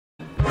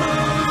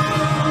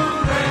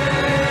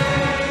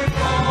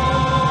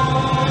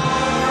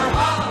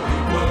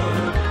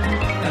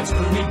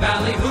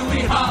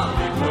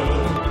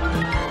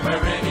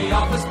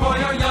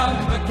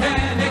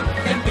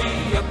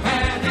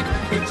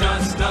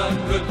a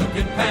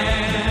good-looking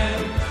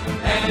pan,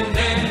 and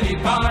any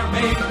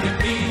barmaid can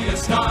be a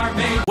star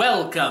maid.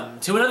 Welcome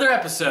to another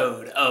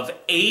episode of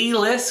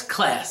A-List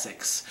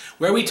Classics,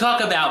 where we talk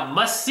about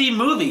must-see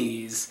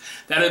movies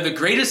that are the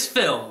greatest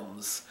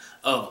films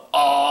of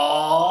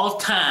all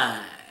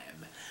time.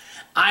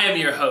 I am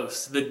your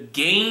host, the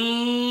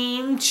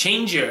Game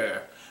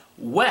Changer,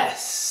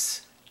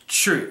 Wes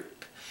Troop.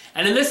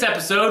 And in this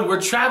episode,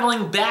 we're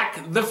traveling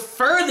back the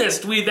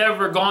furthest we've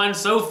ever gone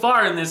so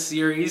far in this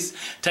series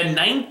to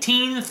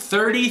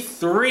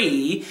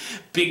 1933,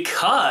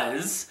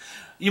 because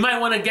you might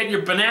want to get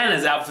your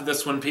bananas out for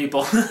this one,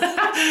 people.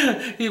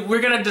 We're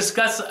going to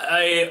discuss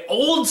an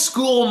old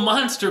school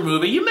monster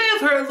movie. You may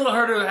have heard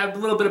a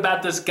little bit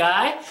about this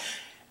guy.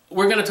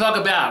 We're going to talk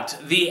about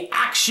the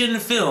action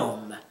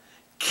film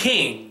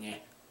King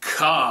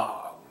Kong.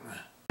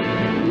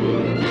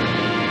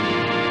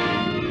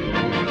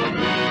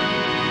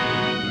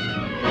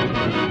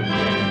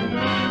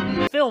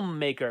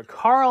 Filmmaker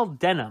Carl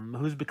Denham,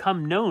 who's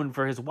become known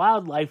for his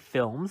wildlife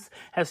films,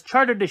 has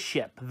chartered a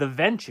ship, the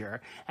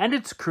Venture, and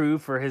its crew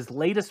for his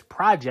latest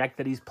project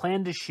that he's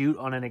planned to shoot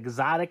on an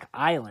exotic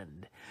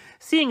island.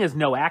 Seeing as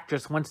no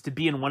actress wants to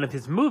be in one of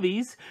his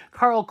movies,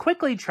 Carl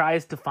quickly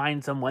tries to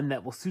find someone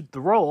that will suit the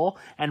role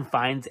and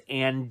finds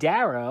Ann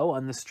Darrow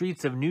on the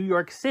streets of New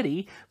York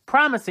City,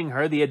 promising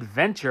her the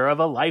adventure of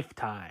a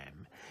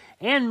lifetime.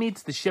 Anne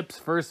meets the ship's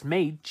first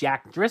mate,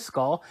 Jack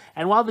Driscoll,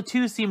 and while the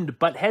two seem to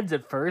butt heads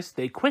at first,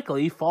 they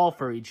quickly fall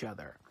for each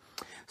other.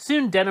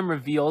 Soon Denham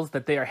reveals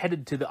that they are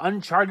headed to the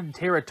uncharted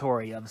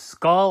territory of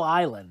Skull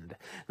Island,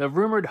 the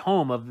rumored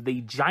home of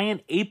the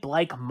giant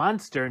ape-like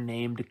monster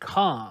named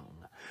Kong.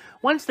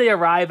 Once they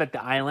arrive at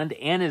the island,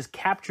 Anne is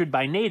captured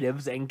by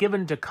natives and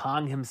given to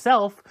Kong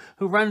himself,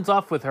 who runs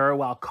off with her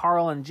while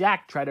Carl and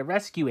Jack try to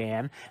rescue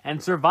Anne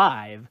and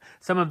survive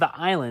some of the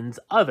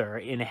island's other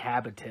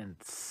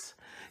inhabitants.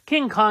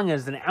 King Kong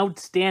is an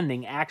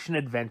outstanding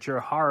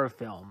action-adventure horror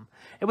film.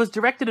 It was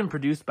directed and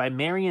produced by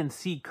Marion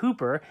C.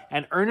 Cooper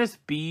and Ernest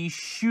B.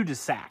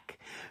 Schudesack,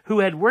 who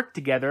had worked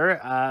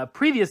together,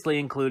 previously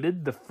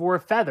included The Four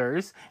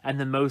Feathers and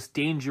The Most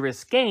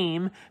Dangerous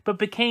Game, but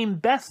became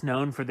best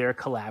known for their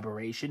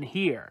collaboration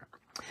here.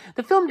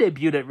 The film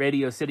debuted at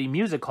Radio City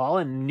Music Hall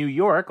in New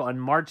York on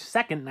March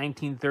 2nd,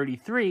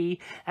 1933,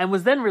 and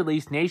was then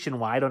released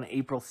nationwide on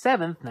April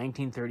 7th,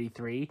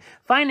 1933,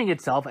 finding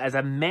itself as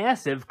a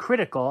massive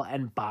critical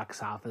and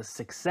box office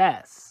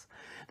success.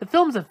 The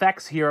film's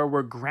effects here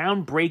were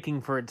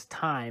groundbreaking for its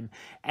time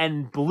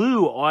and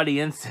blew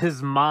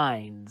audiences'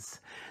 minds.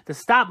 The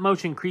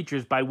stop-motion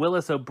creatures by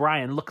Willis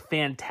O'Brien look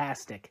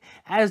fantastic,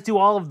 as do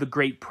all of the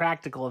great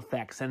practical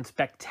effects and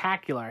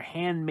spectacular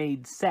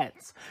handmade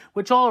sets,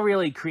 which all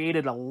really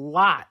created a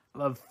lot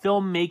of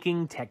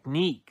filmmaking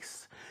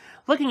techniques.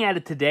 Looking at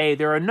it today,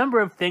 there are a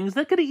number of things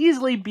that could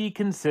easily be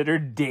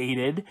considered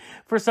dated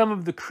for some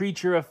of the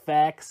creature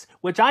effects,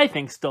 which I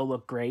think still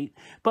look great,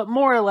 but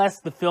more or less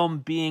the film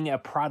being a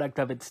product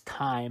of its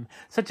time,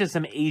 such as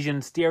some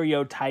Asian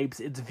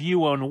stereotypes, its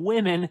view on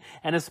women,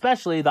 and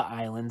especially the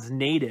island's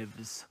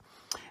natives.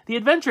 The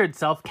adventure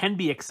itself can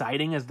be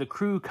exciting as the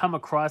crew come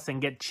across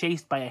and get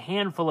chased by a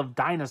handful of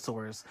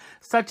dinosaurs,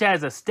 such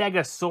as a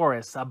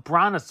Stegosaurus, a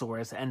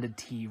Brontosaurus, and a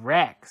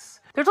T-Rex.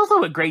 There's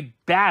also a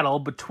great battle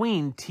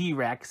between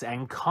T-Rex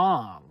and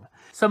Kong.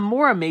 Some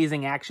more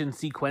amazing action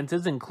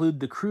sequences include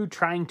the crew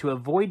trying to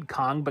avoid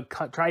Kong but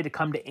try to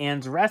come to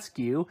Anne's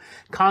rescue,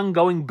 Kong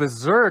going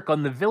berserk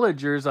on the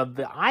villagers of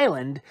the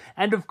island,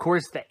 and of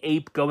course the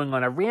ape going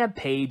on a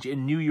rampage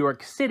in New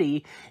York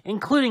City,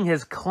 including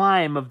his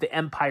climb of the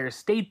Empire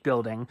State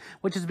Building,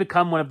 which has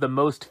become one of the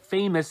most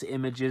famous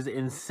images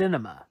in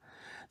cinema.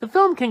 The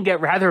film can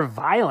get rather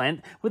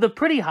violent, with a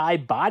pretty high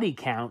body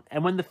count,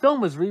 and when the film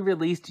was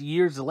re-released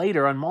years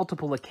later on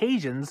multiple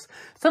occasions,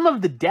 some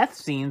of the death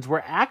scenes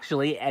were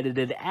actually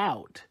edited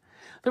out.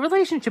 The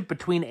relationship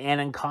between Anne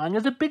and Kong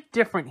is a bit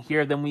different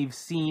here than we've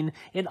seen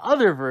in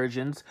other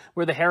versions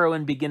where the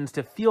heroine begins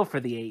to feel for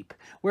the ape,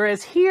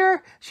 whereas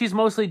here, she's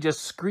mostly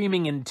just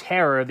screaming in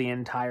terror the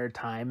entire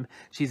time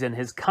she's in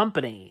his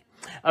company.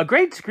 A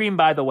great scream,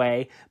 by the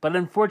way, but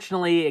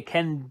unfortunately it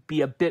can be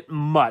a bit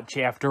much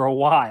after a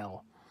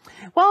while.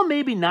 While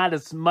maybe not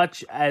as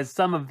much as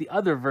some of the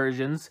other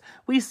versions,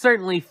 we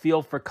certainly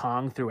feel for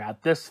Kong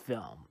throughout this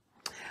film.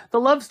 The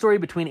love story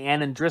between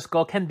Anne and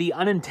Driscoll can be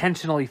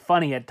unintentionally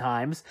funny at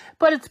times,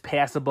 but it's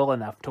passable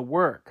enough to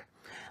work.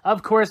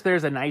 Of course,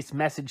 there's a nice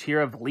message here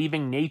of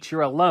leaving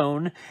nature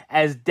alone,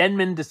 as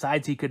Denman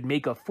decides he could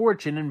make a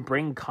fortune and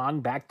bring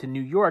Kong back to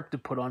New York to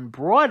put on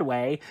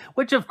Broadway,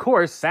 which of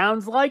course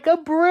sounds like a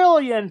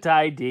brilliant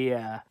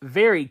idea.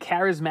 Very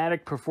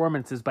charismatic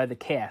performances by the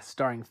cast,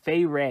 starring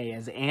Fay Wray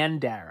as Ann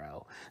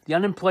Darrow, the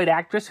unemployed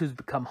actress who's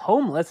become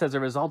homeless as a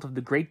result of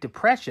the Great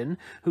Depression,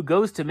 who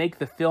goes to make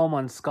the film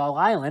on Skull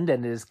Island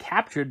and is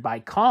captured by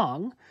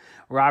Kong,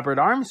 Robert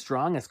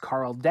Armstrong as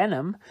Carl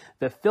Denham,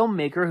 the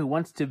filmmaker who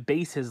wants to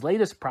base his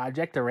latest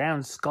project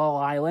around Skull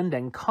Island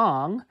and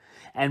Kong,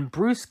 and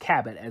Bruce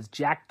Cabot as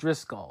Jack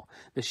Driscoll,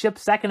 the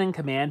ship's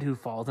second-in-command who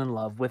falls in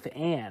love with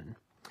Anne.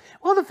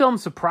 While the film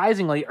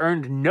surprisingly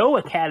earned no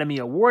Academy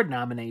Award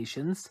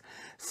nominations,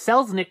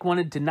 Selznick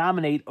wanted to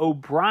nominate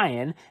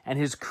O'Brien and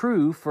his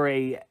crew for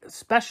a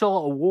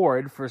special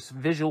award for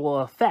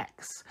visual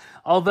effects.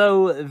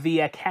 Although the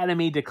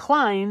Academy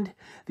declined,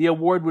 the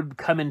award would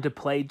come into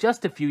play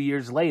just a few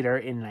years later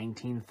in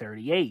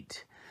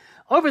 1938.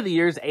 Over the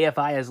years,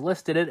 AFI has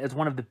listed it as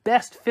one of the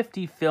best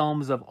 50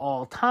 films of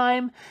all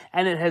time,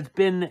 and it has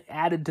been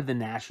added to the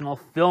National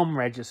Film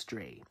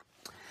Registry.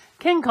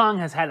 King Kong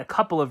has had a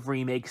couple of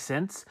remakes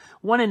since,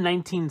 one in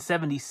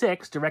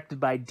 1976, directed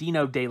by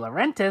Dino De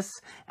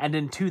Laurentiis, and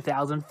in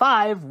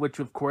 2005, which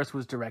of course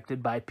was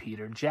directed by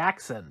Peter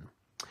Jackson.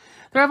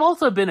 There have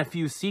also been a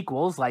few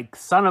sequels, like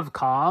Son of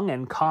Kong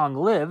and Kong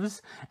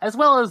Lives, as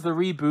well as the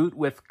reboot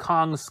with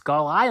Kong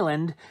Skull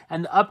Island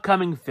and the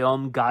upcoming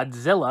film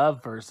Godzilla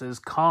vs.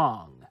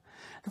 Kong.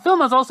 The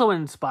film has also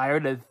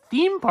inspired a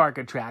theme park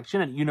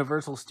attraction at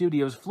Universal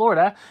Studios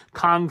Florida,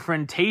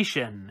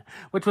 Kongfrontation,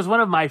 which was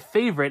one of my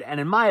favorite and,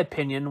 in my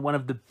opinion, one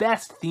of the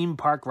best theme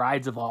park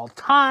rides of all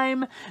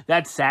time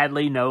that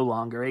sadly no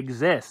longer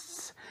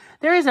exists.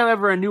 There is,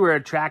 however, a newer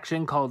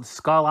attraction called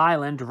Skull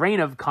Island, Reign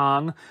of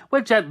Kong,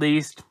 which at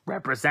least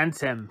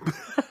represents him.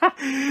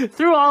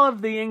 Through all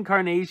of the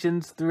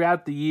incarnations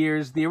throughout the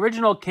years, the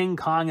original King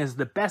Kong is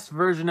the best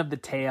version of the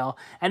tale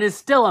and is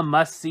still a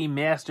must-see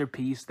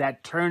masterpiece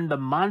that turned the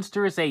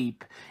monstrous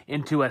ape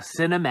into a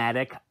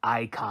cinematic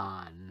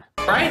icon.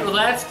 Alright, well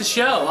that's the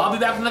show. I'll be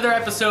back with another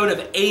episode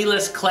of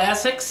A-List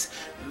Classics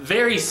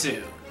very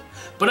soon.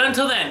 But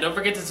until then, don't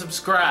forget to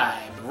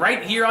subscribe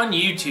right here on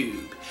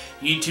YouTube.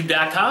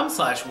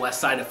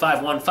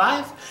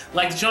 YouTube.com/WestsideOf515.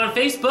 Like the show on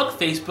Facebook,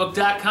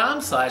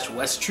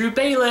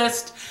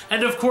 Facebook.com/WestTroupeAlist.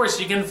 And of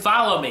course, you can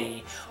follow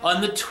me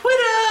on the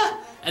Twitter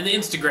and the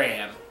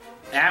Instagram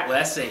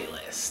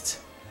 @WestAlist.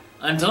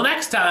 Until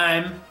next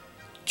time,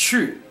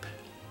 Troop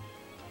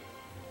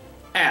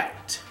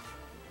out.